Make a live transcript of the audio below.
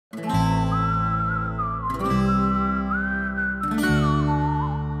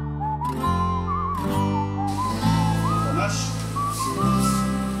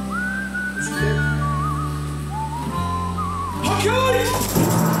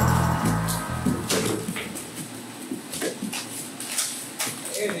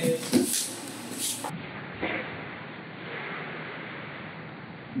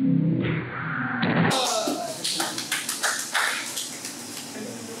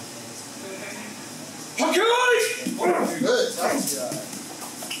Good.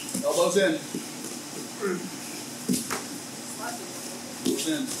 Elbows in. Elbows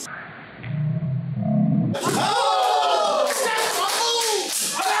in. Oh! That's my move!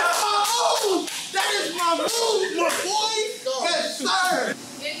 That's my move! That is my move, my boy! Yes, sir!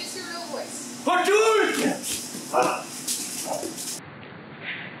 Yeah, use your real voice.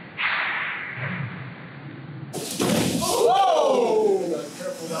 Whoa!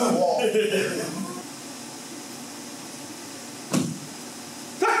 Careful that wall.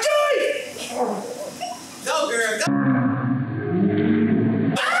 Go, girl, go!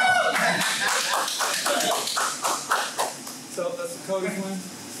 So that's the Dakota's win.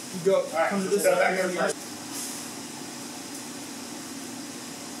 You go, come to this side.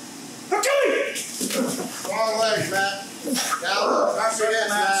 Long legs, Matt. Now, cross your hands,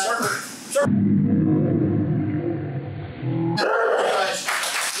 Matt. Circle.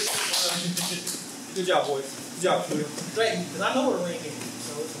 Good job, boys. Good job, Khalil. Great, because I know we're ranking,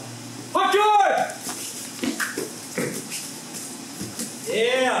 so it's fine. Hot guard!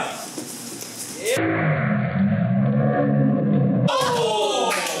 Yeah! Yeah!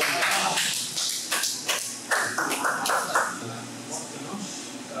 Oh!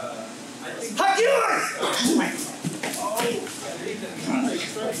 Hot guard!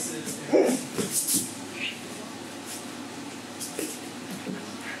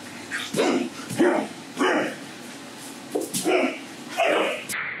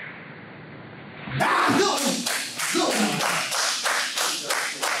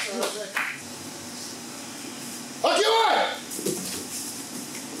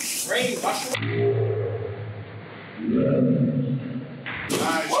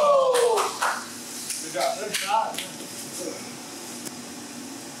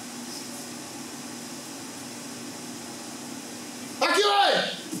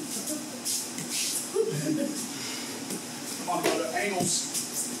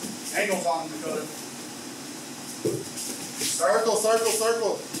 Angles on him, Dakota. Circle.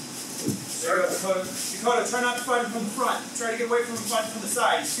 Dakota, try not to fight him from the front. Try to get away from him fighting from the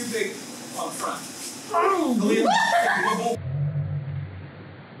side. He's too big on the front. Khalil.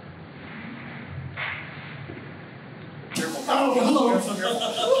 Careful.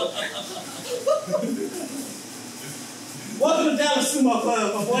 Welcome to Dallas Sumo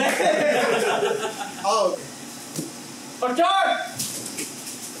Club, my boy. Oh. Attack!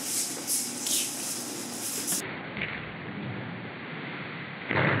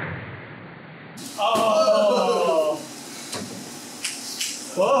 Oh!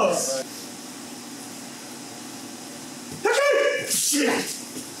 Close.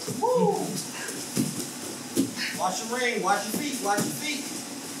 Woo. Watch your ring, watch your feet, watch your feet.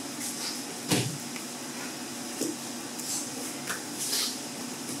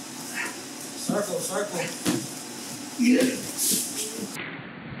 Circle. Yeah.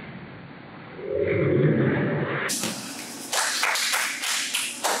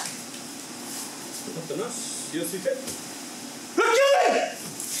 Dios y qué.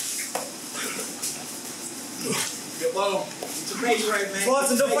 Get low. It's a page right, man.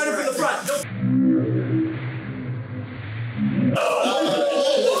 Watson, don't fight him from the front. Don't.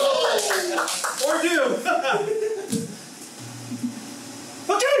 Or do.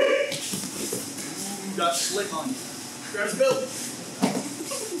 Okay. You got slick on you. Grab his belt.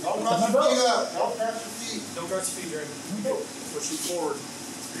 Don't cross your feet up. Don't cross your feet. Don't cross your feet, Jeremy. Push him forward.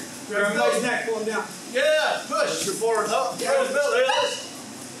 Grab his belt's neck, pull him down. Yeah, push him forward. Up. Grab his belt. There it is.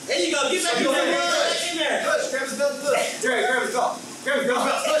 There you go. Get back in there. Push. Grab his belt. Push. Jerry, grab his belt. Grab his belt.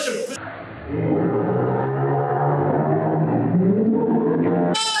 Push him.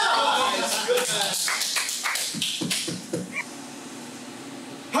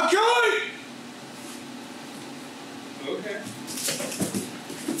 Okay.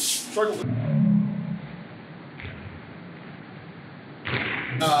 Circle.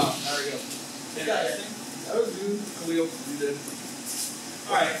 There we go. You got it. That was good. Khalil, you did.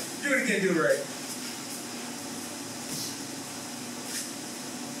 Alright, do it again, do it right.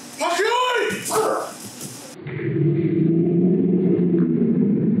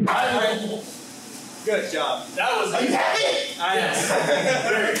 Good job. That was. Are you happy? I am.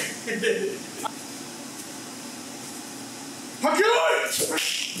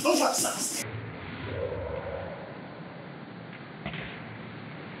 Don't touch that.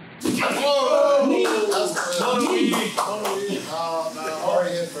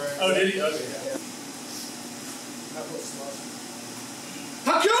 Already hit for it. Oh, did he? Okay. Yeah.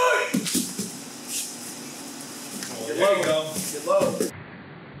 Get low. Get low.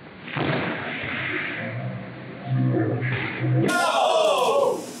 No!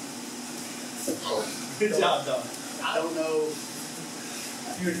 Good job, dog. I don't know.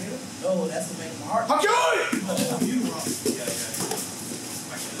 You're new? No, that's what makes my heart. Hakai! You wrong.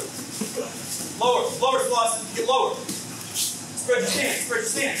 Lower, Selasi. Get lower. Spread your stance, spread your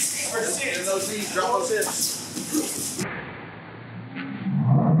stance, spread your stance. And those knees, drop those hips.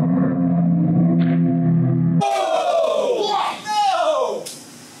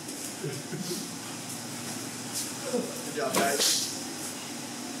 Good job, guys.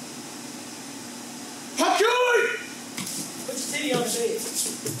 Hakai! Put your titty on the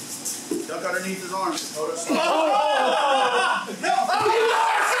bed. Duck underneath his arms. Hold it.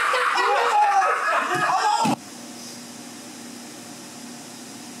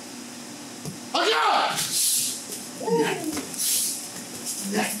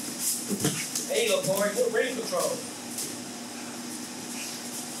 There you go, Corey. Good ring control.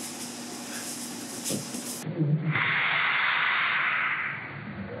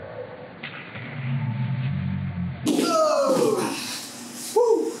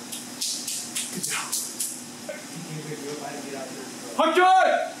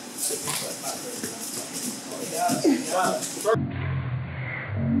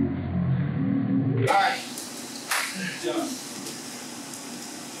 Alright. Good job.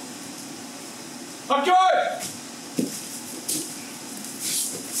 Hakai!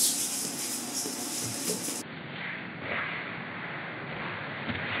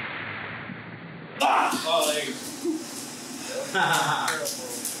 Oh, there you go.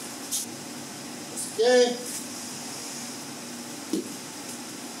 Okay.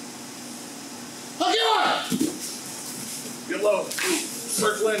 Hakai! Get low.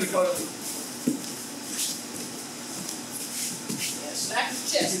 Circle in, Dakota. Yeah, smack his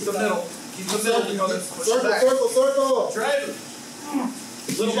chest. Keep the middle. Keep the middle, Dakota. Push it back. Circle. Drive it.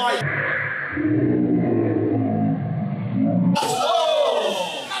 Little bite.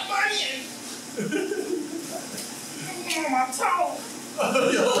 Oh! I'm burning! My toe!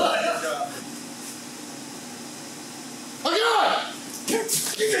 Good job. Hakai!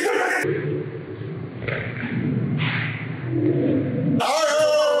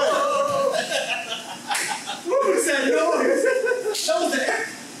 What was that noise? That was the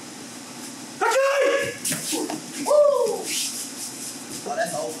Hakai! Woo! Oh,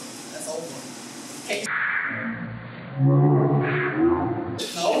 that's over. That's over. Okay.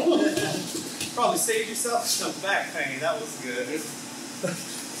 No. Probably saved yourself some back pain. That was good.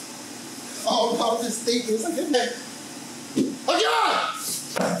 Oh, I was just thinking, it's like, okay. Hakai!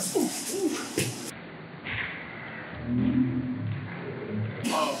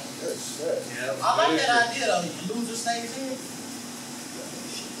 Oh, Good shit. yeah. I like that idea though. The loser stays in.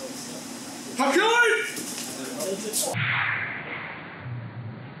 Hakai!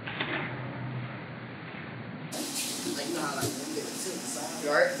 Like, you know how like when you get the tilt side. You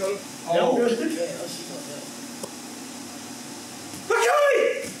alright, Dakota? Yeah, oh, she gonna do it. Hakai!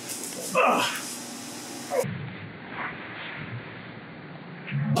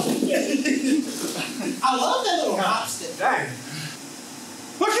 I love that little hop step. Dang.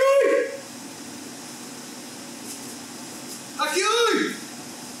 Hakai! Hakai!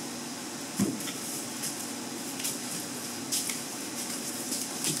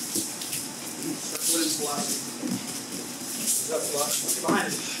 Circle in, Selasi. Get behind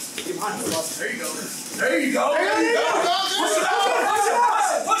it. Get behind it. There you go. There you go. There you go. Push it up. Push it up.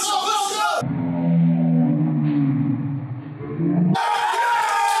 Push it up.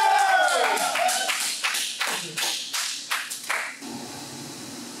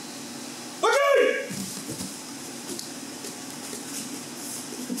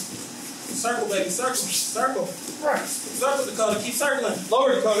 Circle, baby, circle. Circle, Dakota, keep circling.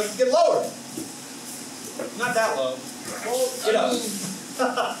 Lower, Dakota, get lower. Not that low. Get up.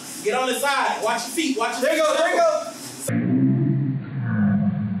 Get on the side. Watch your feet. Watch your feet. There you go.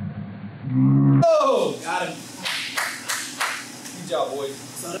 Oh, got him. Good job, boys.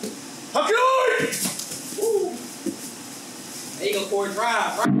 Hakai! Woo. There you go, Corey.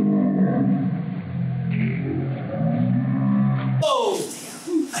 Drive. Oh.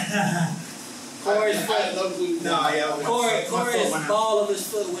 Corey's foot. Corey's ball of his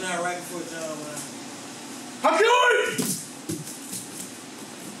foot went out right before John went out. Hakai!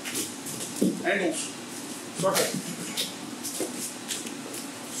 Angles. Circle.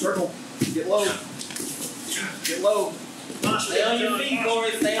 Circle. Get low. Get low. Stay on your feet,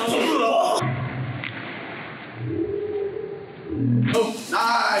 Corey. Stay on your feet. Oh,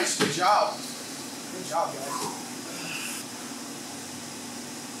 nice. Good job. Good job, guys.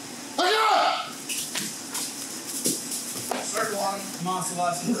 Circle on him. Come on,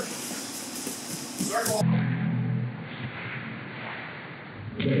 Selasi. Circle.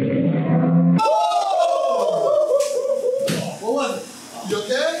 Oh!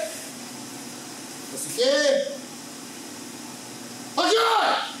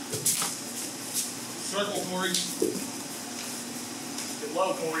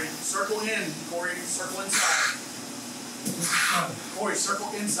 Corey. Circle in. Corey, circle inside. Corey,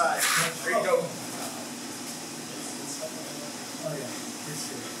 circle inside. There you go. Oh, yeah.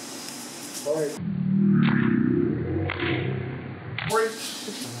 Corey. Corey.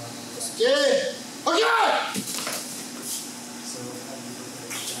 Yeah. Okay!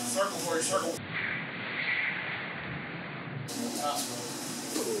 Circle, Corey, circle.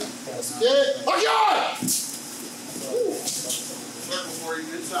 Yeah. Okay! Circle, Corey,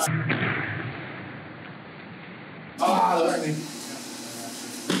 inside. Ah, that hurt me.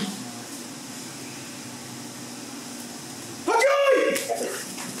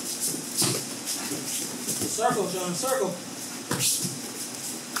 Circle, John, circle.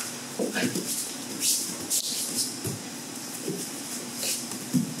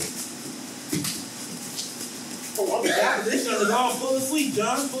 Oh, I'm Yeah, this is all full of sleep,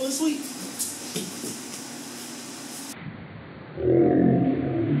 John, full of sleep.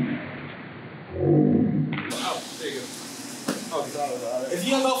 Oh, there you go. Okay. If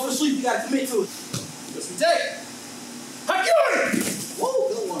you don't go for sleep, you gotta commit to it. This we take. Whoa,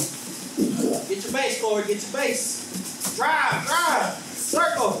 good one. Get your base, Corey, get your base. Drive, drive,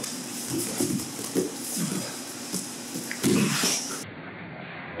 circle.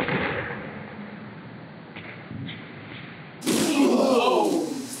 Oh.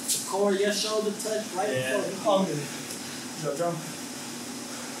 Corey, your shoulder touched right before you. No, John.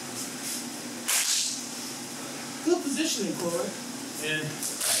 Good positioning, Corey. And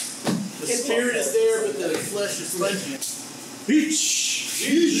the spirit is there, but the flesh is fledging. Each.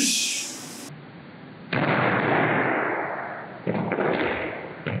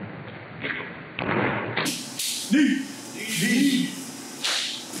 D.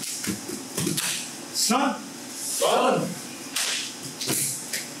 Son.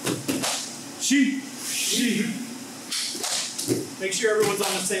 She. Make sure everyone's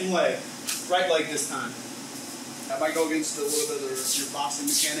on the same leg. Right leg this time. That might go against a little bit of your boxing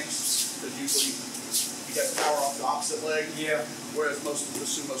mechanics, because usually you get power off the opposite leg. Yeah. Whereas most of the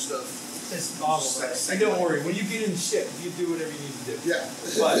sumo stuff. It's awful. And don't worry, when you get in shit, you do whatever you need to do. Yeah.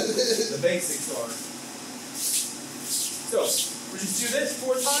 But the basics are. So, we just do this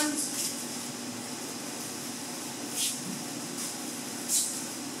 4 times.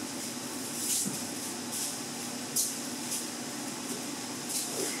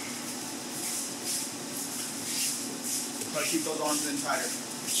 Try to keep those arms in tighter.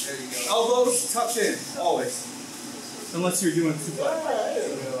 There you go. Elbows tucked in, always. Unless you're doing suplex.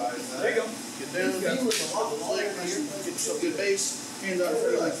 There you go. Get down, get yourself a good base, hands out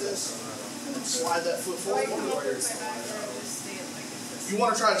free like this, and then slide that foot forward. You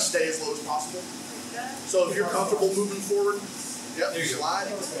want to try to stay as low as possible. So if you're comfortable moving forward, yep, There you go. slide.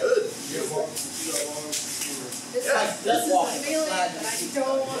 Good. Beautiful. It's Yeah. like duck walking. Feeling, but I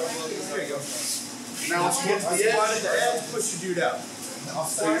don't want to. There you go. Now once you get to the Squat at edge, the edge, push your dude out.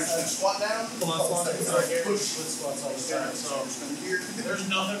 so you squat down. Come on, squat. Push. Squats all the time. So I'm just going to here. There's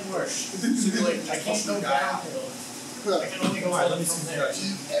nothing worse. Simulate. I can't go downhill. I can only go All right, let up me from see. there.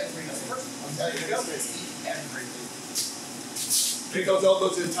 Eat everything. There you go. Eat everything. Keep those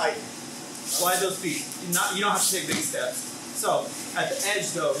elbows in tight. Slide those feet. You don't have to take big steps. So, at the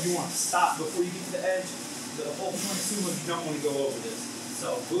edge though, you want to stop before you get to the edge. The whole point of sumo, you don't want to go over this.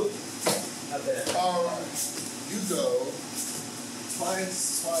 So, whoop, at the edge. You go.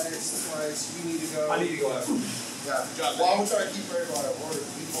 Twice. You need to go. I need to go after. Yeah. Well, I'm trying to keep everybody in order.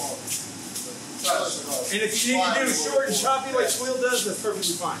 Keep on. And if you need to do short and choppy like Squeal does, that's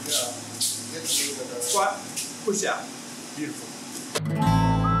perfectly fine. Yeah. Get the movement. Squat, push out. Beautiful.